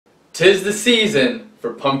'Tis the season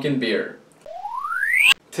for pumpkin beer.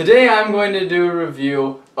 Today I'm going to do a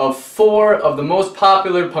review of 4 of the most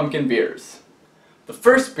popular pumpkin beers. The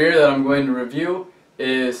first beer that I'm going to review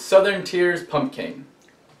is Southern Tier's Pumkin.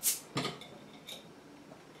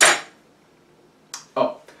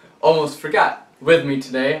 Oh, almost forgot. With me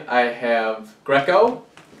today I have Greco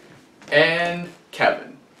and Kevin.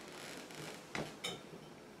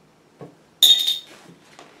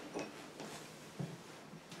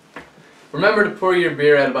 Remember to pour your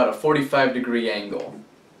beer at about a 45-degree angle.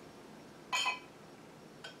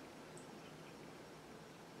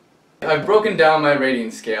 I've broken down my rating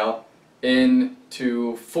scale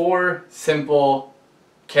into 4 simple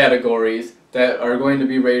categories that are going to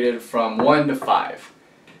be rated from 1 to 5.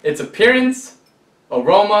 It's appearance,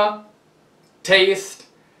 aroma, taste,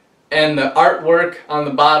 and the artwork on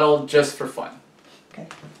the bottle just for fun. Okay.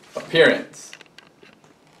 Appearance.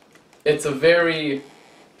 It's a very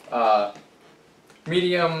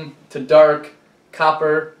medium to dark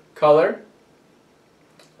copper color.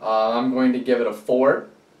 I'm going to give it a 4.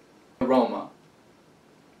 Aroma.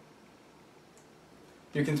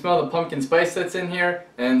 You can smell the pumpkin spice that's in here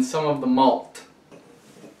and some of the malt.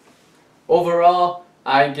 Overall,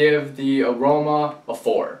 I give the aroma a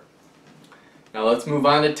 4. Now let's move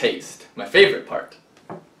on to taste, my favorite part.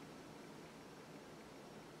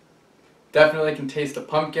 Definitely can taste the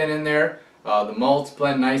pumpkin in there. The malts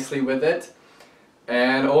blend nicely with it.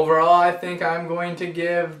 And overall, I think I'm going to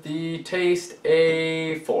give the taste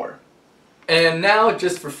a 4. And now,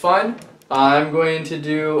 just for fun, I'm going to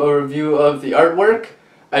do a review of the artwork.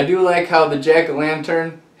 I do like how the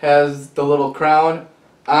jack-o'-lantern has the little crown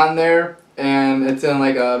on there, and it's in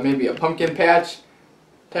like maybe a pumpkin patch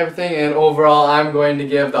type of thing, and overall I'm going to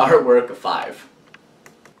give the artwork a 5.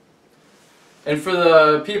 And for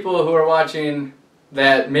the people who are watching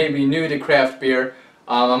that may be new to craft beer,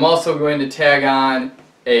 I'm also going to tag on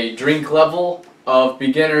a drink level of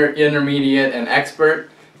beginner, intermediate, and expert,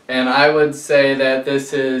 and I would say that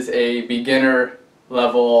this is a beginner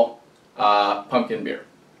level pumpkin beer.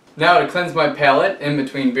 Now, to cleanse my palate in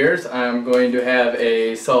between beers, I'm going to have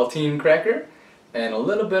a saltine cracker and a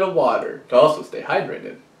little bit of water to also stay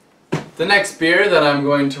hydrated. The next beer that I'm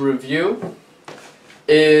going to review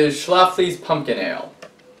is Schlafly Pumpkin Ale.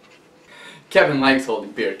 Kevin likes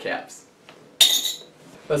holding beer caps.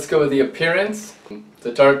 Let's go with the appearance. It's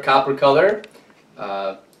a dark copper color,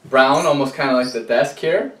 brown, almost kind of like the desk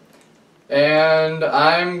here. And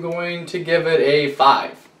I'm going to give it a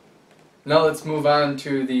 5. Now let's move on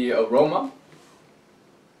to the aroma.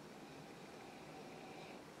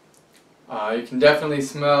 You can definitely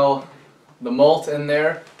smell the malt in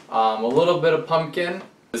there, a little bit of pumpkin.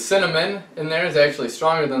 The cinnamon in there is actually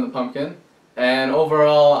stronger than the pumpkin. And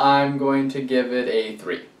overall, I'm going to give it a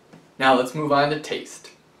 3. Now let's move on to taste.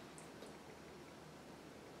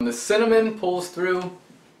 The cinnamon pulls through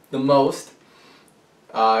the most.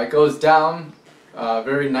 It goes down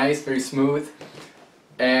very nice, very smooth,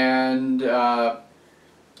 and not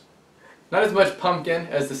as much pumpkin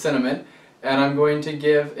as the cinnamon, and I'm going to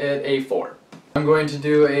give it a 4. I'm going to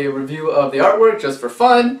do a review of the artwork just for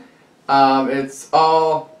fun. It's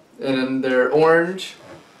all in their orange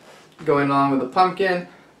going on with the pumpkin.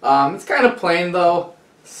 It's kind of plain though,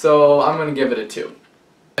 so I'm going to give it a 2.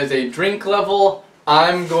 As a drink level,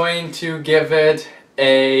 I'm going to give it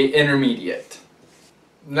a intermediate.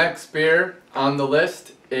 Next beer on the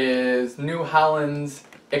list is New Holland's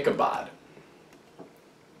Ichabod.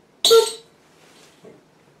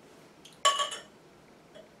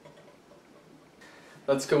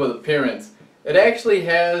 Let's go with appearance. It actually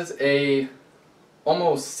has a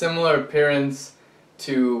almost similar appearance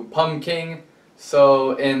to Pumkin,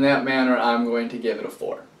 so in that manner I'm going to give it a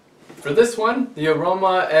 4. For this one, the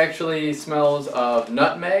aroma actually smells of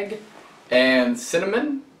nutmeg and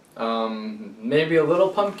cinnamon, maybe a little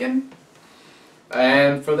pumpkin,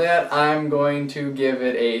 and for that I'm going to give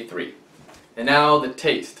it a 3. And now the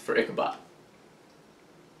taste for Ichabod.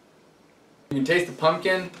 You can taste the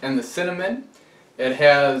pumpkin and the cinnamon. It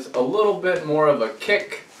has a little bit more of a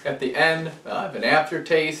kick at the end, of an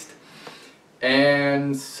aftertaste,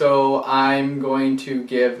 and so I'm going to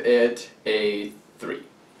give it a 3.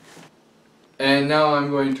 And now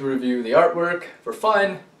I'm going to review the artwork for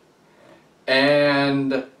fun,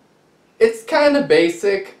 and it's kind of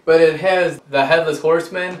basic, but it has the Headless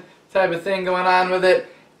Horseman type of thing going on with it,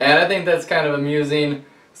 and I think that's kind of amusing,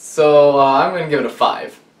 so I'm going to give it a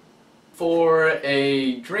 5. For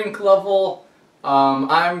a drink level,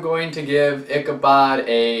 I'm going to give Ichabod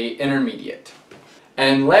a intermediate.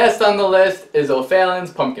 And last on the list is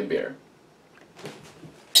O'Fallon's Pumpkin Beer.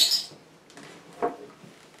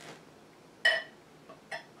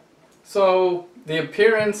 So the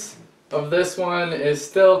appearance of this one is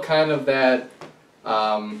still kind of that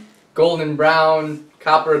golden brown,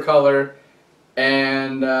 copper color,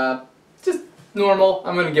 and just normal.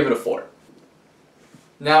 I'm going to give it a 4.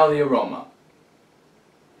 Now the aroma.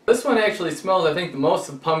 This one actually smells, I think, the most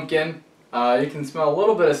of pumpkin. You can smell a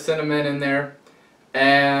little bit of cinnamon in there,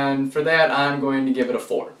 and for that I'm going to give it a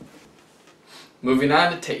 4. Moving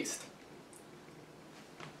on to taste.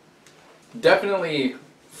 Definitely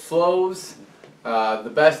flows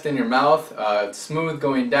the best in your mouth. It's smooth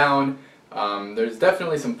going down. There's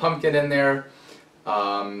definitely some pumpkin in there.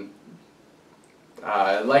 I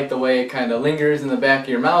like the way it kind of lingers in the back of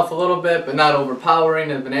your mouth a little bit, but not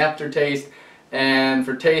overpowering of an aftertaste. And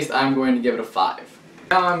for taste, I'm going to give it a 5.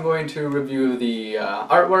 Now I'm going to review the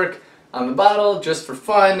artwork on the bottle just for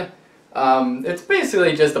fun. It's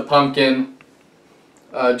basically just a pumpkin,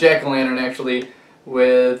 jack-o'-lantern actually,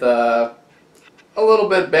 with a little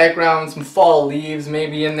bit background, some fall leaves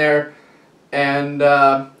maybe in there, and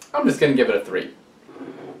I'm just going to give it a 3.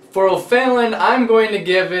 For O'Fallon, I'm going to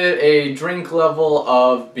give it a drink level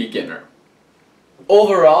of beginner.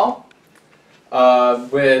 Overall,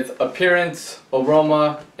 with appearance,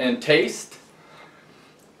 aroma, and taste,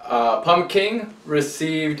 Pumkin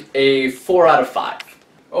received a 4 out of 5.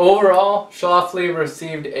 Overall, Schlafly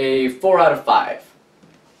received a 4 out of 5.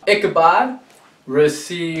 Ichabod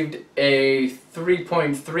received a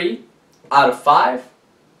 3.3 out of 5.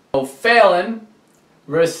 O'Fallon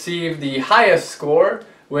received the highest score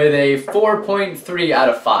with a 4.3 out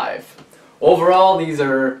of 5. Overall, these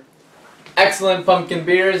are excellent pumpkin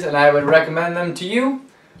beers and I would recommend them to you.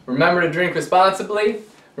 Remember to drink responsibly.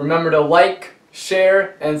 Remember to like,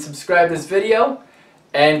 share, and subscribe this video.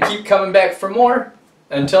 And keep coming back for more.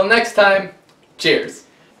 Until next time, cheers.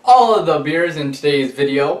 All of the beers in today's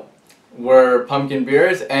video were pumpkin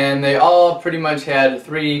beers, and they all pretty much had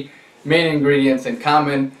 3 main ingredients in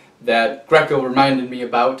common that Greco reminded me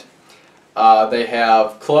about. They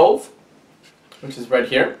have clove, which is right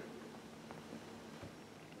here,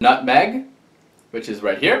 nutmeg, which is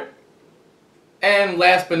right here, and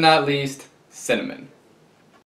last but not least, cinnamon.